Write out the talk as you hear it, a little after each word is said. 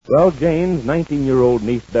Well, Jane's 19-year-old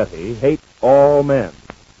niece Betty hates all men.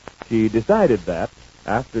 She decided that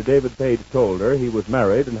after David Page told her he was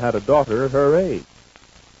married and had a daughter her age.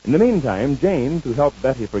 In the meantime, Jane, to help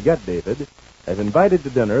Betty forget David, has invited to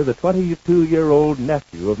dinner the 22-year-old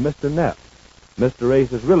nephew of Mr. Neff, Mr.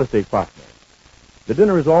 Ace's real estate partner. The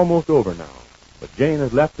dinner is almost over now, but Jane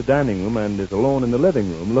has left the dining room and is alone in the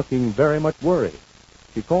living room looking very much worried.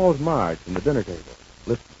 She calls Marge from the dinner table.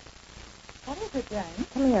 Listen. What is it, Jane?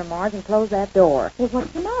 Come here, Marge, and close that door. Well,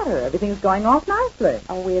 what's the matter? Everything's going off nicely.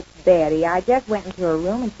 Oh, it's Betty. I just went into her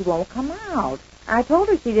room and she won't come out. I told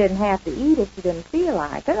her she didn't have to eat if she didn't feel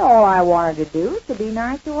like it. All I wanted to do was to be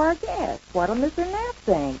nice to our guests. What'll Mr. Neff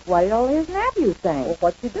think? What'll his nephew think? Well,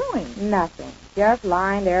 what's she doing? Nothing. Just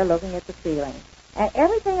lying there looking at the ceiling. And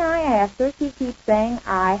everything I ask her, she keeps saying,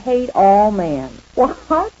 I hate all men.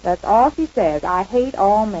 What? That's all she says. I hate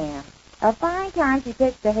all men. A fine time she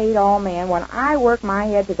picks to hate all men when I work my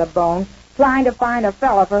head to the bone trying to find a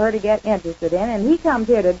fella for her to get interested in, and he comes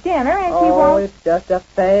here to dinner and she won't... Oh, it's just a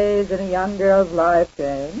phase in a young girl's life,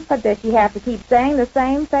 Jane. But does she have to keep saying the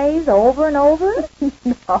same phase over and over?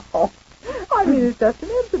 No. I mean, it's just an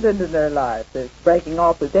incident in her life. This breaking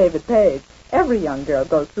off with David Page. Every young girl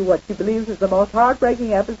goes through what she believes is the most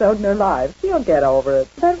heartbreaking episode in her life. She'll get over it.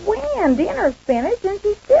 But when? Dinner's finished and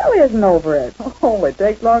she still isn't over it. Oh, it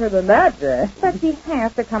takes longer than that, Jane. But she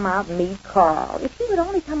has to come out and meet Carl. If she would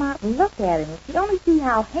only come out and look at him, if she'd only see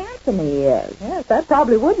how handsome he is. Yes, that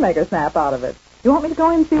probably would make her snap out of it. You want me to go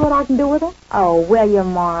in and see what I can do with her? Oh, will you,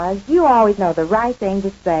 Marge? You always know the right thing to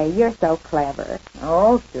say. You're so clever.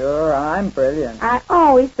 Oh, sure. I'm brilliant. I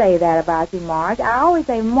always say that about you, Marge. I always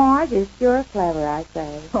say Marge is sure clever, I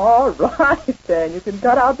say. All right, then. You can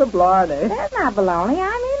cut out the blarney. That's not baloney.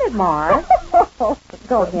 I mean it, Marge.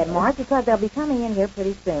 Go ahead, Marge, because they'll be coming in here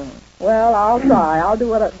pretty soon. Well, I'll try. I'll do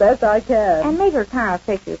what best I can. And make her kind of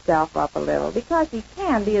fix herself up a little, because she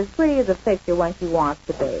can be as pretty as a picture when she wants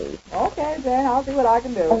to be. Okay, then. I'll see what I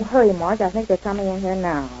can do. Oh, hurry, Marge. I think they're coming in here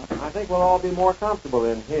now. I think we'll all be more comfortable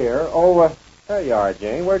in here. Oh, there you are,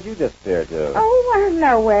 Jane. Where'd you disappear to? Oh,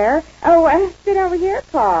 nowhere. Oh, sit over here,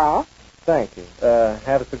 Carl. Thank you.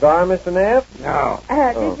 Have a cigar, Mr. Neff? No.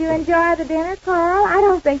 Did you enjoy the dinner, Carl? I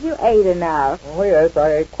don't think you ate enough. Oh, yes,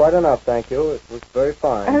 I ate quite enough, thank you. It was very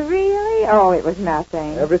fine. Really? Oh, it was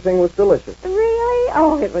nothing. Everything was delicious. Really?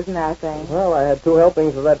 Oh, it was nothing. Well, I had 2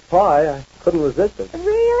 helpings of that pie. I couldn't resist it.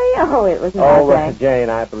 Really? Oh, it was nothing. Oh, Jane,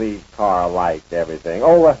 I believe Carl liked everything.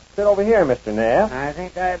 Oh, sit over here, Mr. Neff. I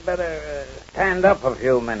think I'd better stand up a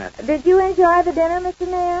few minutes. Did you enjoy the dinner, Mr.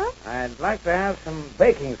 Neff? I'd like to have some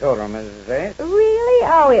baking soda, Mrs. Ace. Really?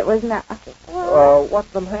 Oh, it was not. What's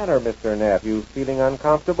the matter, Mr. Neff? You feeling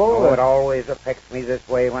uncomfortable? Oh, it always affects me this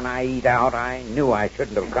way when I eat out. I knew I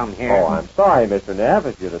shouldn't have come here. Oh, I'm sorry, Mr. Neff.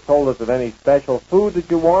 If you'd have told us of any special food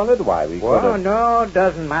that you wanted, why, we could Well, have... no, it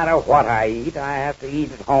doesn't matter what I eat. I have to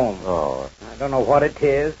eat at home. Oh. I don't know what it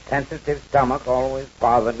is. Sensitive stomach always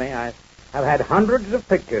bothered me. I've had hundreds of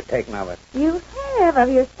pictures taken of it. You have? Of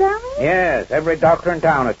your stomach? Yes, every doctor in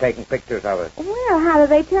town has taken pictures of it. Well, how do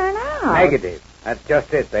they turn out? Negative. That's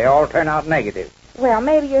just it. They all turn out negative. Well,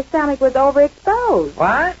 maybe your stomach was overexposed.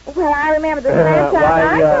 What? Well, I remember the last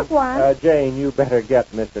time I took one. Jane, you better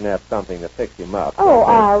get Mr. Neff something to fix him up. Oh,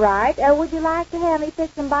 all right. Would you like to have me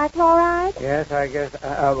fix some bichloride? Yes, I guess.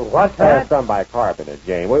 What's that? Some bicarbonate,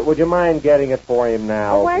 Jane. Would you mind getting it for him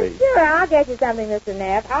now, Well, please? sure. I'll get you something, Mr.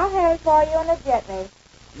 Neff. I'll have it for you in a jitney.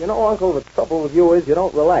 You know, Uncle, the trouble with you is you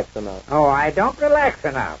don't relax enough. Oh, I don't relax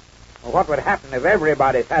enough. Well, what would happen if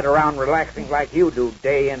everybody sat around relaxing like you do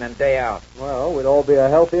day in and day out? Well, we'd all be a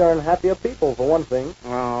healthier and happier people, for one thing.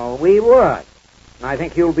 Well, we would. And I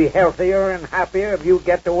think you'll be healthier and happier if you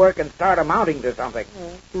get to work and start amounting to something.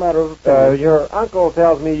 Matter of your uncle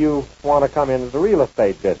tells me you want to come into the real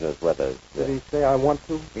estate business with us. Did he say I want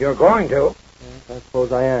to? You're going to? Yes, I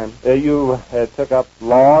suppose I am. You took up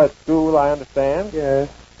law at school, I understand? Yes.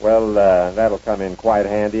 Well, that'll come in quite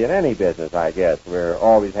handy in any business, I guess. We're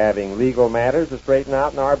always having legal matters to straighten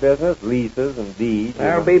out in our business, leases and deeds.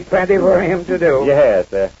 There'll be plenty for him to do. Yes,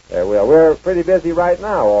 there will. We're pretty busy right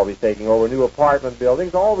now, always taking over new apartment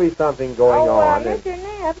buildings, always something going on. Mr.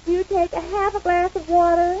 Neff, do you take a half a glass of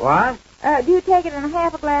water? What? Do you take it in a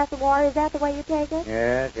half a glass of water? Is that the way you take it?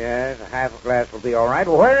 Yes, a half a glass will be all right.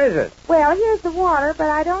 Well, where is it? Well, here's the water,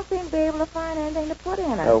 but I don't seem to be able to find anything to put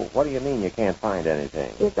in it. What do you mean you can't find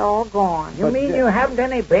anything? It's all gone. You mean you haven't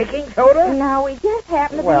any baking soda? No, we just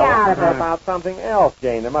happen to be out of Well, it. about something else,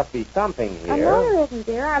 Jane. There must be something here. No, there isn't,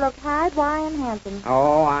 dear. I look high, dry, and handsome.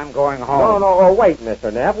 Oh, I'm going home. No, wait,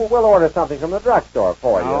 Mr. Neff. We'll order something from the drugstore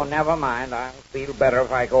for you. Oh, never mind. I'll feel better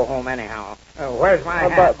if I go home anyhow. Where's my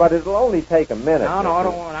hat? But it'll only take a minute.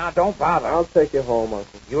 Don't bother. I'll take you home,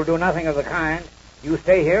 Uncle. You'll do nothing of the kind. You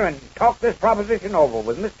stay here and talk this proposition over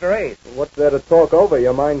with Mr. Ace. What's there to talk over?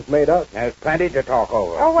 Your mind's made up. There's plenty to talk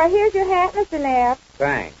over. Oh, well, here's your hat, Mr. Neff.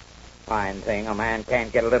 Thanks. Fine thing. A man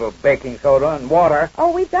can't get a little baking soda and water.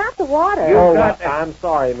 Oh, we've got the water. I'm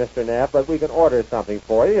sorry, Mr. Knapp, but we can order something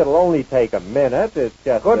for you. It'll only take a minute. It's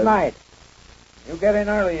just... Good night. You get in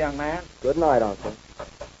early, young man. Good night, Uncle.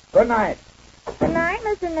 Good night. Good night,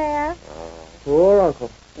 Mr. Neff. Poor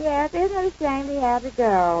Uncle. Yes, isn't it a shame he had to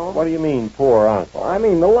go? What do you mean, poor Uncle? I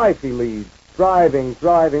mean the life he leads. Driving,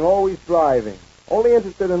 always driving. Only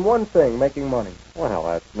interested in one thing, making money. Well,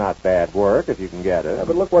 that's not bad work if you can get it. Yeah,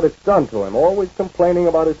 but look what it's done to him. Always complaining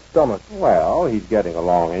about his stomach. Well, he's getting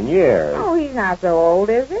along in years. Oh, he's not so old,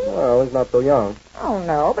 is he? Well, he's not so young. Oh,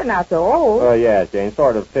 no, but not so old. Yeah, Jane,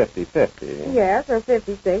 sort of 50-50. Yes, or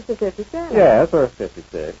 56 or 57. Yes, or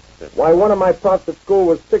 56. Why, one of my profs at school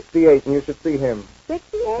was 68, and you should see him.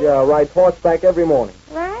 68? Yeah, rides horseback every morning.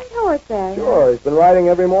 Right, horseback. Sure, he's been riding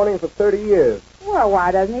every morning for 30 years. Well,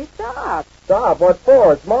 why doesn't he stop? Stop? What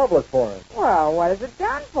for? It's marvelous for him. Well, what has it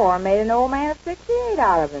done for him? Made an old man of 68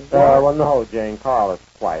 out of him. Well, no, Jane. Carl is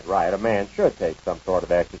quite right. A man should take some sort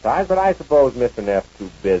of exercise, but I suppose Mr. Neff's too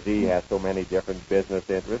busy. He has so many different business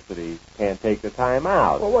interests that he can't take the time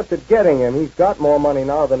out. Well, what's it getting him? He's got more money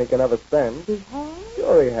now than he can ever spend. He has?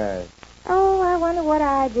 Sure he has. Oh, I wonder what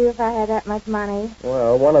I'd do if I had that much money.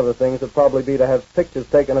 Well, one of the things would probably be to have pictures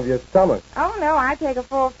taken of your stomach. Oh, no, I'd take a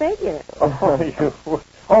full figure. Oh,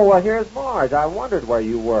 well, here's Marge. I wondered where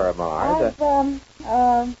you were, Marge.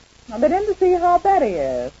 I've been in to see how Betty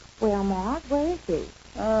is. Well, Marge, where is she?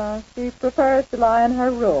 She prefers to lie in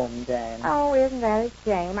her room, Jane. Oh, isn't that a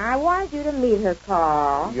shame? I wanted you to meet her,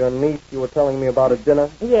 Carl. Your niece you were telling me about at dinner?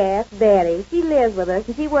 Yes, Betty. She lives with us,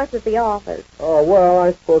 and she works at the office. Oh, well,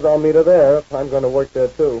 I suppose I'll meet her there if I'm going to work there,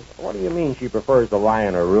 too. What do you mean she prefers to lie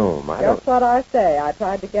in her room? That's what I say. I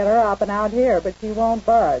tried to get her up and out here, but she won't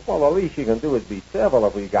budge. Well, the least you can do is be civil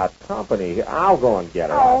if we got company. I'll go and get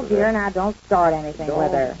her. Oh, dear, now don't start anything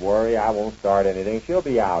with her. Don't worry, I won't start anything. She'll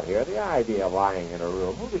be out here. The idea of lying in her room.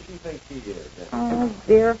 Who does she think she is? Oh,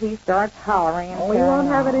 dear, if he starts hollering and we won't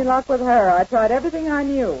have any luck with her. I tried everything I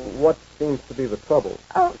knew. What seems to be the trouble?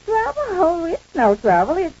 Oh, trouble? Oh, it's no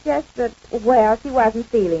trouble. It's just that, well, she wasn't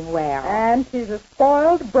feeling well. And she's a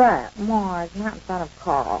spoiled brat. Marge, not in front of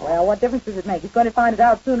Carl. Well, what difference does it make? He's going to find it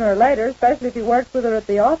out sooner or later, especially if he works with her at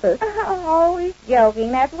the office. Oh, he's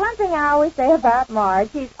joking. That's one thing I always say about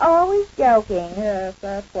Marge. She's always joking. Yes,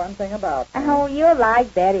 that's one thing about her. Oh, you'll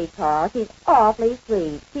like Betty, Carl. She's awfully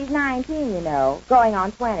sweet. She's 19, you know, going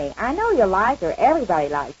on 20. I know you'll like her. Everybody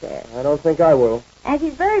likes her. I don't think I will. And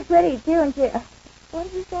she's very pretty, too, and she... What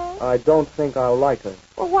did you say? I don't think I'll like her.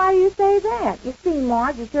 Well, why do you say that? You see,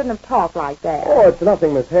 Marge, you shouldn't have talked like that. Oh, it's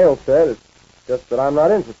nothing Miss Hale said. It's just that I'm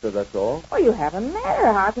not interested, that's all. Well, you haven't met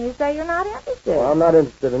her. How can you say you're not interested? Well, I'm not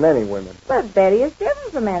interested in any women. But Betty is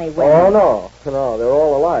different from any women. Oh, no, they're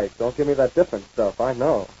all alike. Don't give me that different stuff. I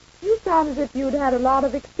know. You sound as if you'd had a lot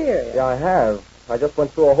of experience. Yeah, I have. I just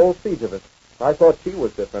went through a whole siege of it. I thought she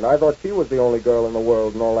was different. I thought she was the only girl in the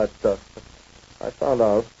world and all that stuff. I found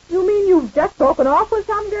out. You mean you've just broken off with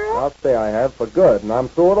some girl? I'll say I have for good, and I'm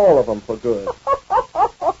through with all of them for good.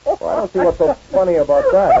 Well, I don't see what's so funny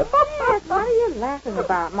about that. Yes, what are you laughing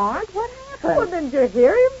about, Marge? What happened? Well, didn't you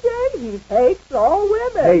hear him, Jane? He hates all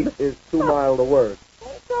women. Hate is too mild a word.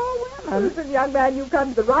 Hates all women. Listen, young man, you've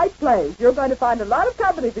come to the right place. You're going to find a lot of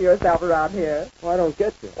company for yourself around here. Well, I don't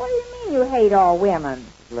get you. What do you mean you hate all women?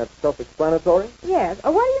 Isn't that self-explanatory? Yes.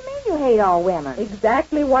 What do you mean you hate all women?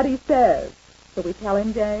 Exactly what he says. Shall we tell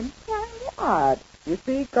him, Jane? Tell him what? You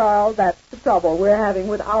see, Carl, that's the trouble we're having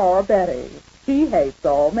with our Betty. She hates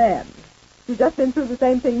all men. She's just been through the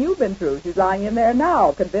same thing you've been through. She's lying in there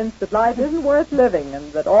now, convinced that life isn't worth living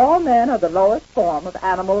and that all men are the lowest form of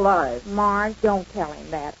animal life. Marge, don't tell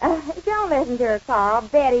him that. Don't listen to her, Carl.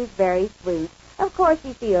 Betty's very sweet. Of course,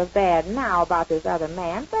 she feels bad now about this other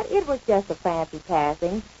man, but it was just a fancy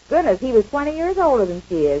passing. Goodness, he was 20 years older than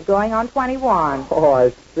she is, going on 21. Oh,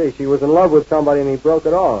 I see. She was in love with somebody and he broke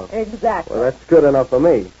it off. Exactly. Well, that's good enough for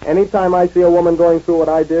me. Anytime I see a woman going through what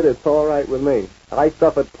I did, it's all right with me. I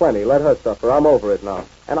suffered plenty. Let her suffer. I'm over it now.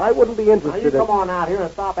 And I wouldn't be interested Come on out here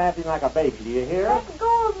and stop acting like a baby. Do you hear? Let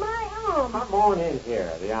go of my arm. Come on in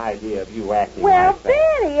here. The idea of you acting Well, like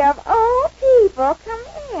that. Betty, of all people, come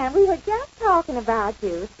in. We were just talking about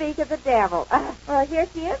you. Speak of the devil. Well, here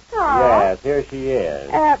she is, Carl. Yes, here she is.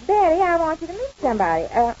 Betty, I want you to meet somebody.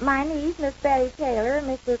 My niece, Miss Betty Taylor, and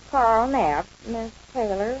Mr. Carl Neff. Miss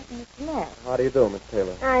Taylor, Mr. Neff. How do you do, Miss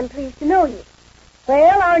Taylor? I'm pleased to know you.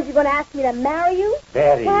 Well, aren't you going to ask me to marry you?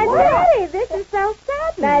 Betty, Why, what? Betty, this is so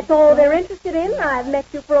sudden. That's all they're interested in. I've met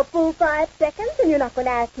you for a full 5 seconds, and you're not going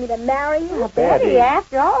to ask me to marry you? Well, Betty. Betty,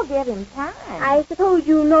 after all, give him time. I suppose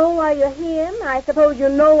you know why you're here. I suppose you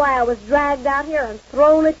know why I was dragged out here and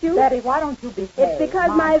thrown at you. Betty, why don't you behave? It's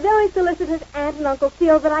because my very solicitous aunt and uncle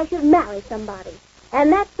feel that I should marry somebody.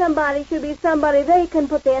 And that somebody should be somebody they can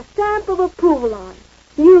put their stamp of approval on.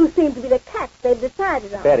 You seem to be the catch they've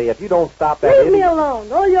decided on. Betty, if you don't stop that... Leave me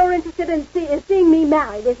alone. All you're interested in is seeing me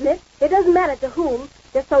married, isn't it? It doesn't matter to whom,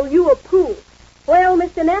 just so you approve. Well,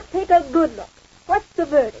 Mr. Neff, take a good look. What's the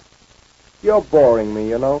verdict? You're boring me,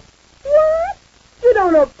 you know. What? You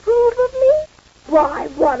don't approve of me? Why,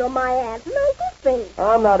 what do my aunt and uncle think?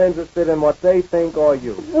 I'm not interested in what they think or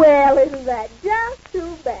you. Well, isn't that just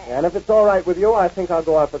too bad? And if it's all right with you, I think I'll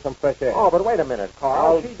go out for some fresh air. Oh, but wait a minute,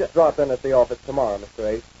 Carl. I'll drop in at the office tomorrow, Mr.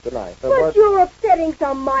 Ace. Good night. But you're upsetting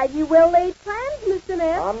some mighty well-laid plans, Mr.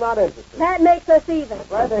 Neff. I'm not interested. That makes us even.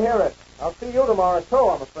 Glad to hear it. I'll see you tomorrow, too,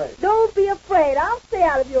 I'm afraid. Don't be afraid. I'll stay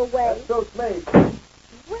out of your way. That suits me.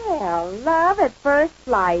 Well, love at first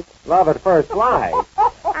sight. Love at first sight.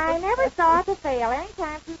 I never saw it to fail.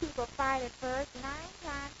 Anytime two people fight at first, 9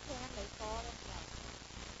 times 10 they fall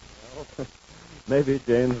in love. Maybe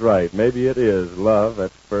Jane's right. Maybe it is love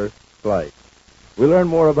at first sight. We learn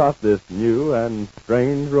more about this new and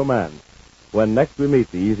strange romance when next we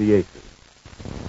meet the Easy Aces.